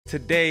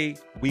Today,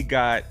 we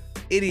got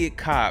idiot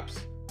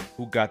cops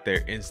who got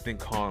their instant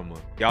karma.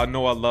 Y'all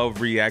know I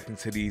love reacting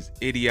to these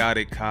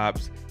idiotic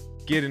cops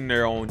getting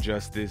their own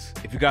justice.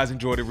 If you guys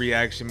enjoyed the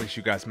reaction, make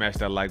sure you guys smash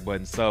that like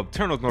button, sub,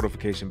 turn those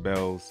notification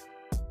bells,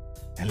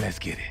 and let's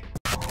get it.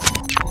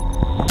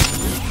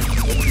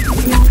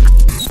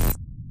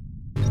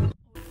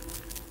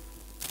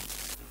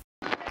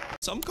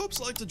 Some cops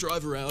like to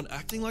drive around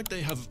acting like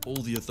they have all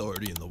the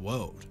authority in the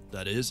world.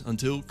 That is,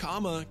 until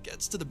karma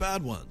gets to the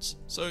bad ones.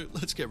 So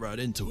let's get right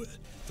into it.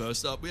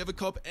 First up, we have a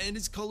cop and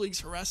his colleagues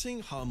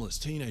harassing harmless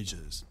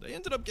teenagers. They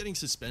ended up getting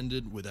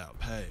suspended without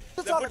pay.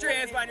 Put your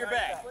hands behind your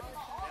back.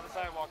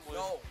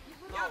 No.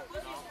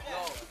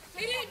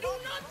 He didn't do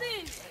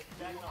nothing. This is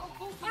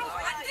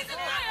my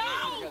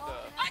home.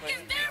 I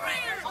can stay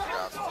right here.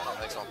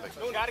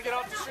 You gotta get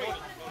off the street.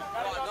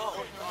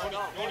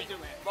 No.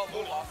 Bro,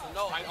 move off.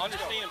 No. I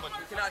understand, but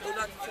you cannot do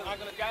nothing to me. You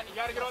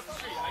gotta get off the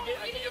street.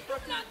 I get your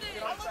foot. Nothing.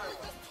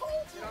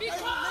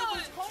 Because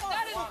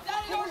that is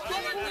your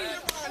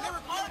business.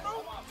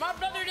 My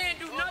brother didn't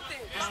do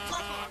nothing.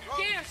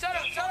 Cam, shut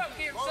up,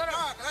 Cam, shut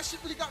up. That shit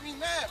really got me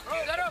mad,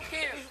 bro. Shut up,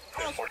 Cam.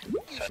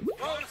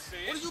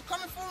 What are you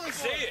coming for me for?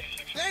 Say it.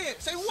 Say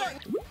it. Say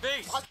what?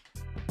 Face.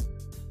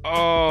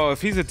 Oh,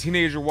 if he's a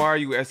teenager, why are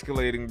you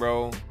escalating,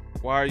 bro?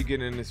 Why are you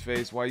getting in his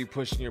face? Why are you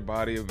pushing your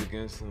body up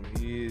against him?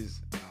 He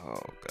is, oh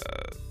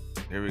God.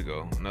 Here we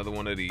go, another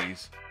one of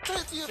these. Say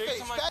it to your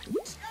face, fat.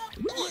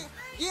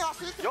 Yeah, I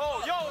said Yo.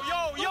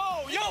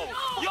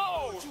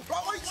 bro,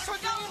 why you touching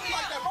me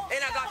like that, bro?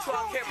 And I got you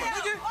on camera.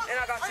 And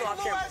I got you on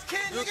camera.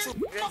 You too.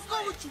 What's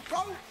wrong with you,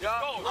 bro? Yo,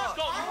 let's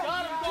go. You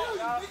got him, go.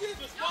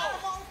 Just go.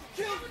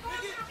 Kill you,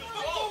 nigga.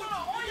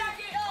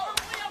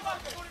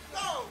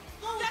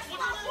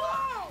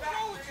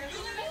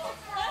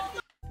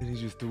 Did he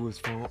just do his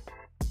phone?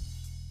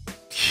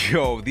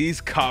 Yo,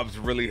 these cops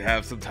really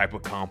have some type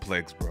of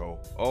complex, bro.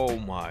 Oh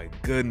my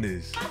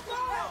goodness.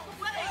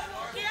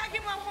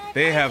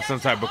 They have some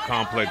type of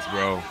complex,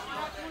 bro.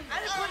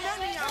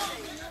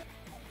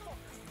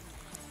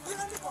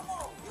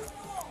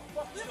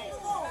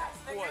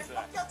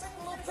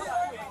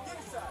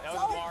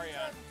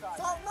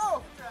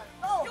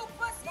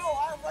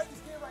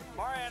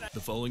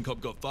 The following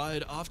cop got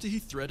fired after he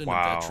threatened a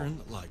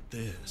veteran like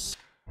this.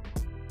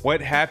 What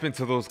happened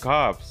to those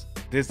cops?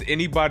 Does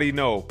anybody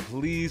know?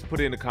 Please put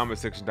it in the comment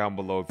section down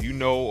below. If you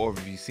know, or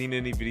if you've seen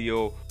any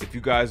video, if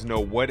you guys know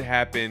what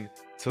happened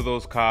to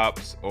those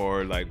cops,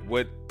 or like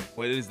what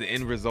is the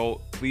end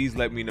result, please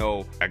let me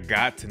know. I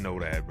got to know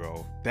that,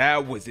 bro.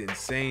 That was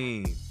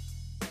insane.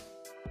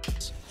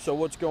 So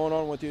what's going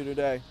on with you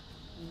today?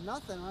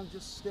 Nothing. I'm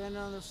just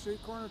standing on the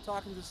street corner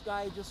talking to this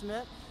guy I just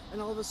met, and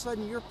all of a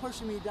sudden you're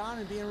pushing me down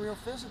and being real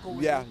physical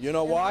with me. Yeah, you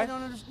know why? I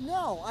don't understand.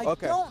 No, I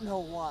don't know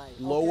why.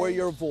 Lower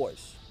your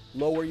voice.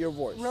 Lower your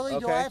voice. Really?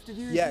 Okay? Do I have to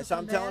do this? Yes,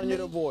 I'm telling you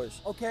the voice.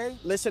 Okay.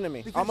 Listen to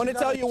me. Because I'm going to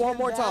tell you one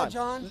more time.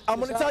 I'm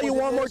going to tell you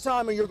one more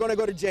time, and you're going to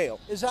go to jail.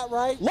 Is that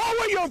right?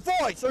 Lower your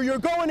voice, or you're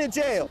going to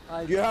jail.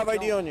 Do you have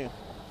ID on you?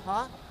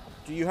 Huh?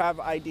 Do you have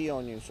ID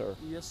on you, sir?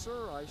 Yes,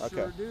 sir. I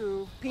sure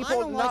do.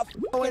 People not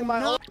following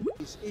my own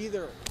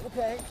either.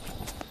 Okay.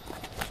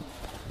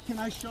 Can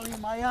I show you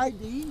my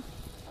ID?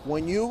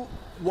 When you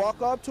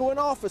walk up to an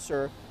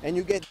officer and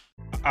you get...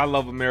 I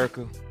love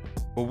America,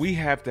 but we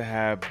have to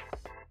have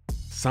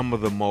some of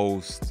the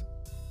most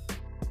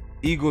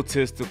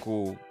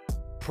egotistical,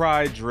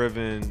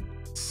 pride-driven,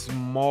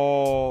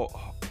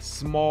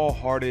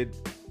 small-hearted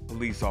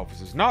police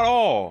officers. Not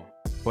all,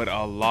 but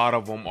a lot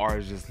of them are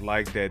just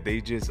like that.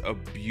 They just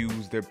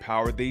abuse their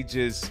power. They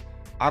just,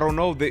 I don't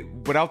know,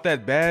 without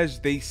that badge,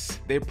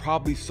 they're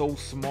probably so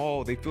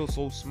small. They feel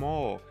so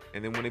small.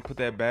 And then when they put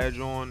that badge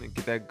on and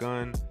get that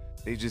gun,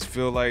 they just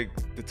feel like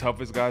the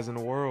toughest guys in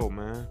the world,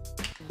 man.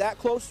 That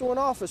close to an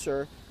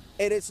officer,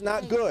 and it's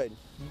not good.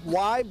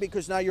 Why?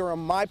 Because now you're in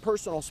my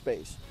personal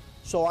space.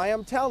 So I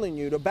am telling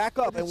you to back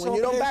up, and when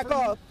you don't back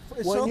up,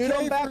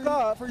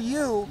 for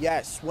you,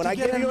 yes, when I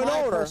give you an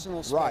order,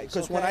 right?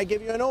 Because when I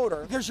give you an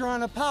order, because you're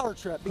on a power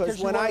trip.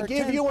 Because when I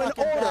give you an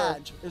order,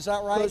 is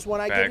that right? Because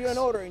when I give you an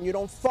order and you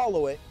don't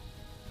follow it,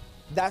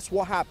 that's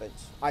what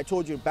happens. I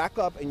told you back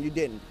up and you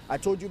didn't. I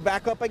told you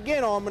back up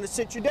again, or I'm going to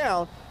sit you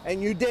down,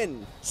 and you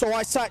didn't. So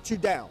I sat you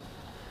down.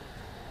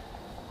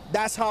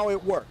 That's how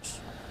it works.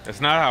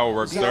 That's not how it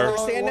works, Do you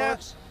understand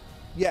that?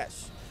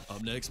 Yes.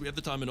 Up next, we have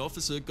the time an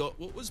officer got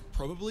what was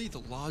probably the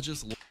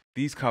largest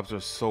These cops are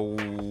so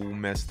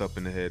messed up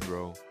in the head,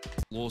 bro.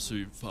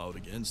 lawsuit filed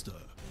against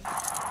her.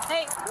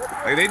 Hey.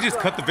 Like, they just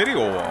cut the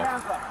video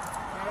off.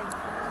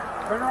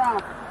 Turn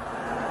around.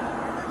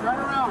 Turn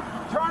around.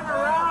 Turn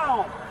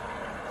around.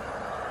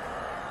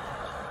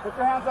 Put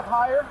your hands up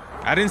higher.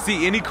 I didn't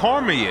see any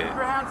karma yet. Keep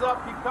your hands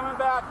up. Keep coming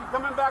back. Keep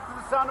coming back to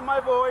the sound of my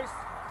voice.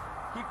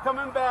 Keep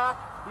coming back.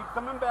 Keep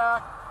coming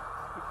back.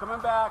 Keep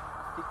coming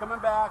back. Keep coming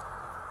back.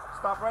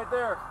 Stop right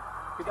there.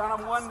 Get down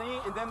on one knee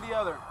and then the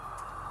other.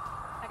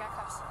 I got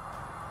cuffs.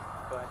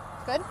 Go ahead.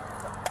 Good.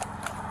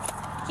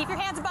 Keep your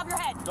hands above your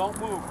head. Don't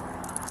move.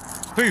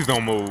 Please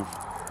don't move.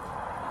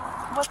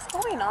 What's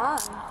going on?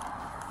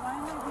 Why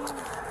am I being...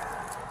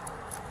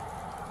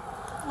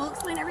 We'll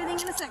explain everything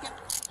in a second.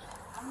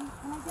 Can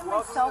I get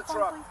my cell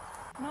phone,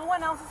 please? No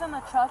one else is in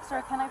the truck,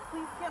 sir. Can I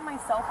please get my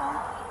cell phone?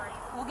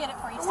 We'll get it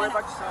for you. Don't worry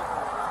about your cell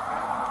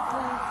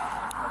phone.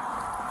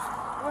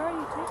 Where are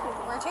you taking me?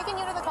 We're taking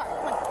you to the car.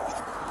 Come on.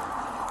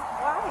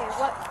 Why?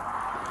 What?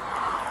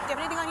 Do you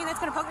have anything on you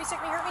that's going to poke me, stick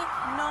me, hurt me?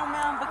 No,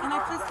 ma'am, but can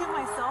I please get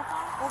my cell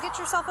phone? We'll get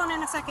your cell phone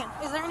in a second.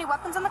 Is there any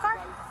weapons in the car?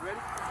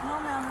 Ready? No,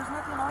 ma'am, there's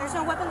nothing on. There's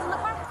no weapons in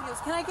the car?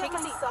 Can I get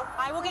my cell phone?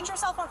 I will get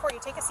your cell phone for you.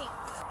 Take a seat.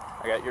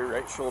 I got your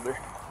right shoulder.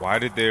 Why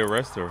did they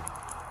arrest her?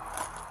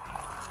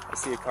 I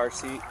see a car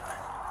seat.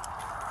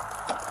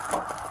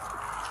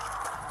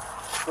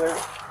 Clear.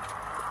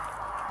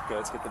 Okay,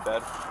 let's get the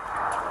bed.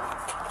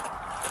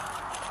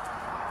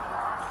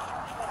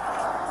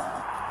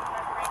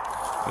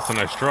 That's a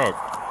nice truck.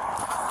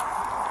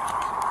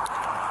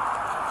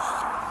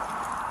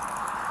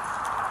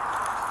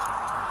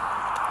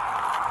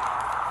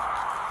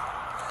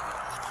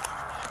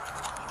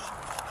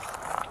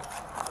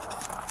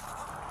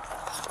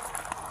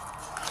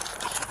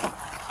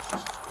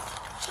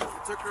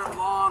 It took her a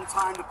long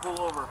time to pull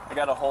over. I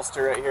got a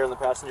holster right here in the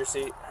passenger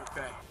seat.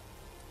 Okay.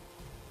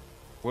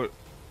 What?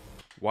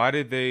 Why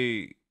did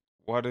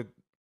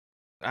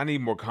I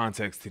need more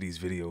context to these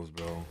videos,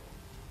 bro.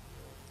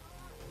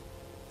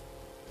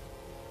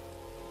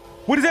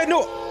 What is that?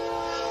 No.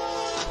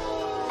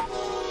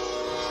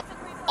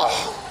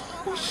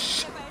 Oh,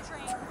 shit.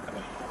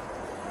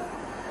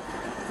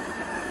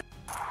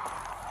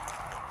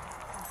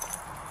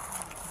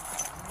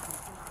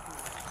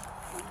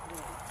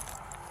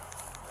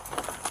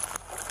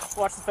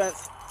 Watch the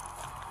fence.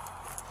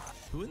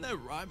 Who in their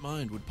right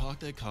mind would park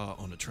their car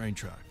on a train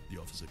track? The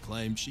officer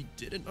claimed she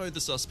didn't know the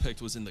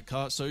suspect was in the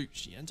car, so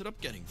she ended up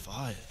getting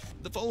fired.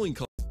 The following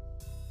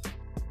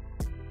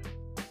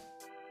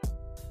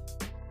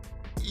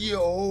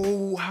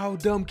Yo, how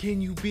dumb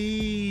can you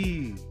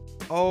be?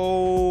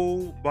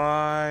 Oh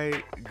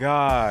my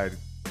God.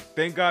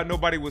 Thank God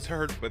nobody was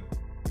hurt, but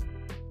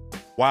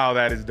wow,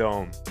 that is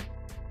dumb.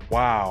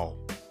 Wow.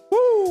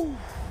 Woo.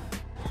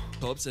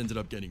 cops ended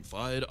up getting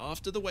fired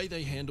after the way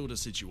they handled a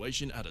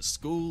situation at a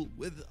school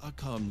with a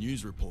calm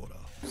news reporter.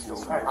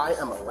 I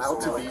am allowed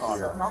to be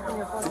here.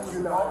 Did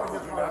you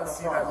not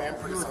see that man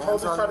put his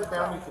hands on shut it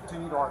down? You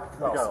continue to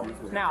go.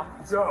 Now.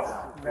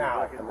 Go.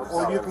 Now.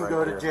 Or you can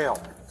go to jail.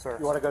 Sir.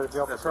 You want to go to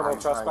jail for criminal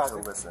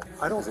trespassing?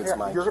 I don't care.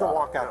 You're going to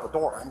walk out the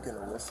door. I'm going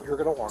to listen. You're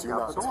going to walk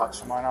out the door.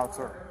 Touch mine out,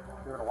 sir.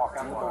 You're going to walk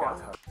out the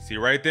door. See,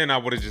 right then I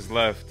would have just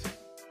left.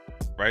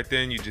 Right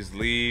then you just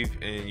leave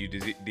and you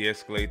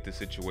de-escalate the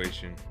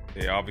situation.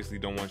 They obviously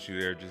don't want you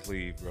there. Just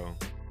leave, bro.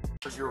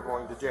 Because you're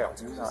going to jail.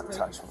 Do not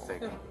touch me.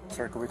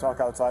 Sir, can we talk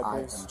outside,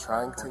 please? I am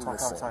trying to talk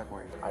listen. Outside,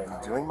 please. I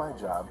am doing my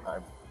job.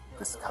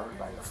 This is covered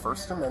by the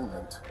First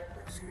Amendment.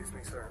 Excuse me,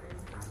 sir.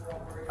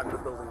 I'm the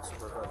building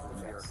supervisor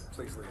here.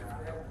 Please leave.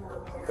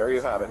 There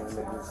you have it.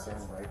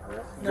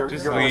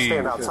 Just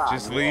leave.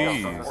 Just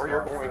leave. Or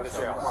you're going to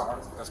jail.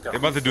 They're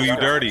about to do you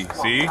dirty.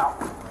 See?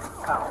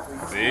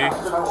 See?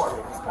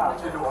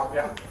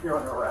 You're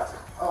under arrest.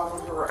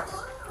 Under arrest.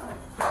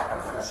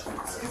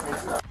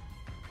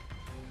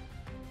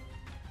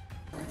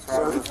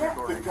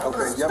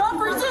 Stop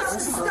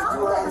resisting!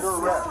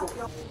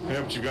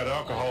 Yeah, but you got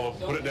alcohol.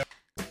 Put it down.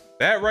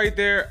 That right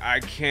there, I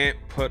can't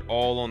put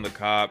all on the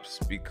cops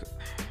because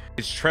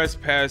it's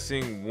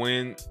trespassing.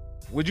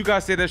 Would you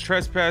guys say that's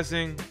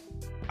trespassing?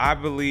 I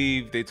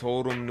believe they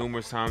told him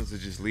numerous times to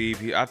just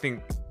leave. I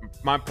think,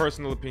 my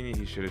personal opinion,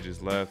 he should have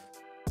just left.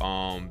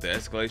 The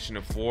escalation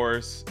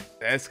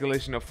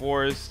of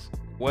force,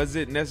 was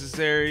it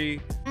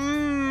necessary?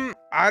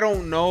 I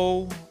don't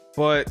know,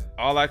 but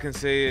all I can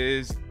say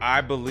is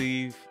I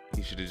believe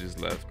he should have just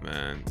left,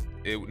 man.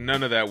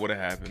 None of that would have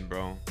happened,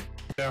 bro.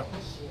 Yeah.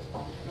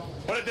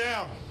 Put it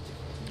down.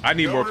 I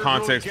need more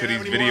context to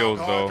these videos,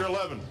 though. After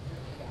 11.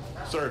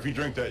 Sir, if you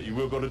drink that, you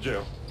will go to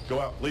jail.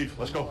 Go out, leave,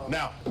 let's go.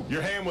 Now,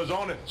 your hand was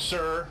on it,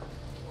 sir.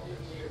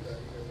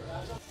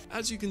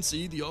 As you can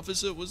see, the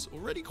officer was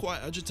already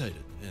quite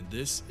agitated, and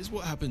this is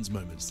what happens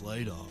moments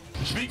later.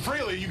 Speak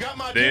freely, you got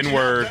my The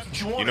N-word.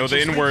 You know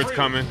the N-word's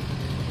coming.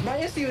 My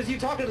issue is you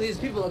talking to these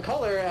people of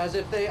color as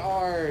if they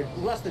are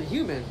less than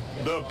human.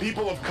 The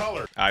people of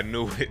color. I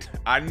knew it.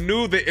 I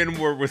knew the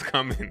N-word was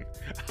coming.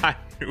 I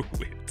knew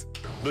it.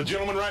 The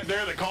gentleman right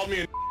there that called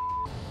me a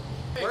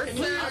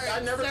I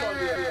never called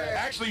you that.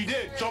 Actually, you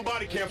did.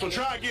 Somebody canceled.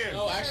 Try again.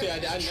 No, actually, I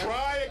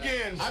Try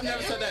again. I've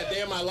never said that a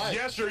day in my life.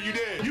 Yes, sir, you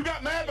did. You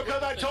got mad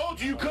because I told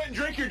you couldn't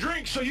drink your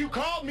drink, so you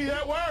called me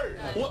that word.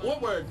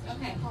 What word?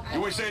 You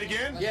want to say it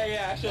again? Yeah,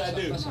 actually, I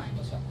do.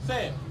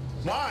 Say it.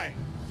 Why?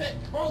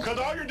 Because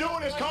all you're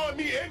doing is calling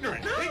me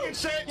ignorant. He can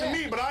say it to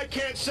me, but I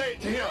can't say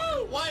it to him.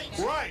 No, white.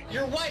 Right.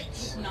 You're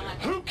white.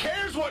 Who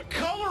cares what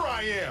color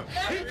I am?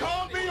 He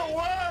called me a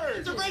word.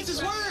 It's a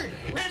racist word.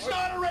 It's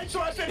not a racist.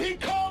 I said he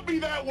called me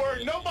that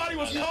word. Nobody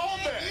was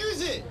called that.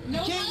 Use it. You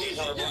can't use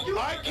it.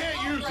 I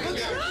can't use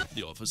it.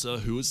 The officer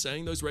who was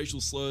saying those racial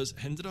slurs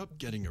ended up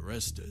getting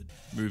arrested.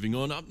 Moving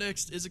on, up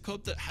next is a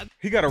cop that had...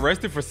 He got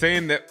arrested for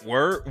saying that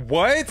word?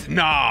 What?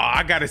 Nah,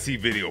 I gotta see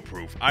video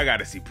proof. I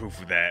gotta see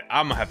proof of that.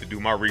 I'm gonna have to do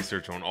my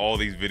research on all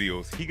these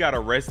videos. He got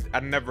arrested.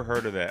 I never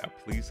heard of that. A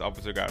police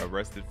officer got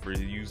arrested for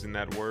using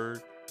that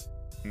word.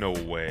 No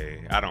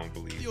way. I don't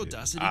believe the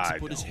audacity to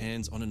put his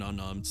hands on an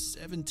unarmed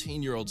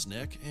 17-year-old's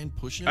neck and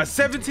push him a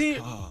 17?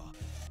 into a car.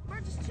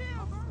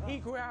 He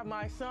grabbed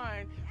my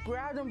son,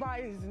 grabbed him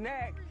by his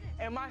neck,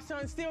 and my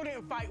son still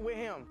didn't fight with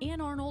him. Ian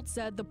Arnold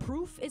said the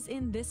proof is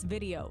in this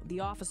video.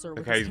 The officer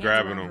with Okay, his he's hands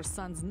grabbing around him. her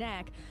son's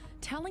neck,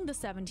 telling the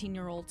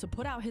 17-year-old to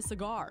put out his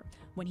cigar.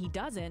 When he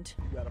doesn't,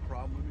 You got a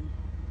problem with me?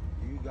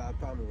 You got a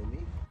problem with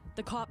me?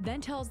 the cop then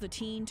tells the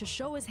teen to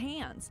show his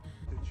hands.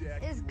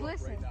 It's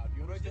glistening.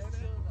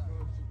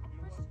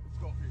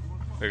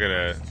 Look at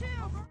that.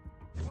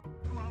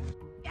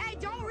 Hey,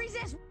 don't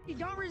resist.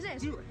 Don't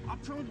resist. I'm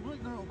trying to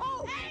right now.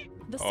 Oh, hey.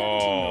 The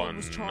 17-year-old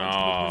was charged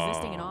with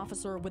resisting an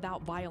officer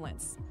without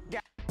violence.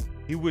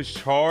 He was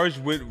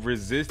charged with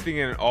resisting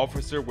an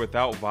officer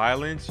without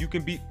violence. You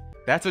can be,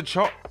 that's a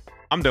charge.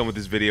 I'm done with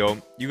this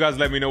video. You guys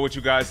let me know what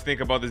you guys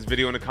think about this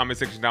video in the comment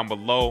section down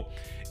below.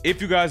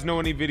 If you guys know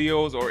any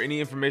videos or any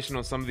information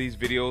on some of these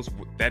videos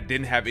that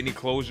didn't have any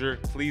closure,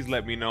 please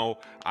let me know.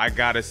 I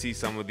gotta see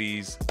some of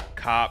these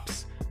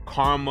cops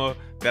karma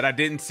that I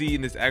didn't see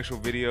in this actual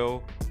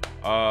video.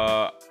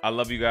 I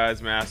love you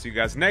guys, man. I'll see you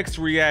guys next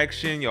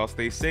reaction. Y'all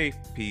stay safe.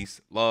 Peace,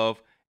 love,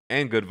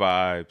 and good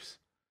vibes.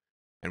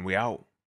 And we out.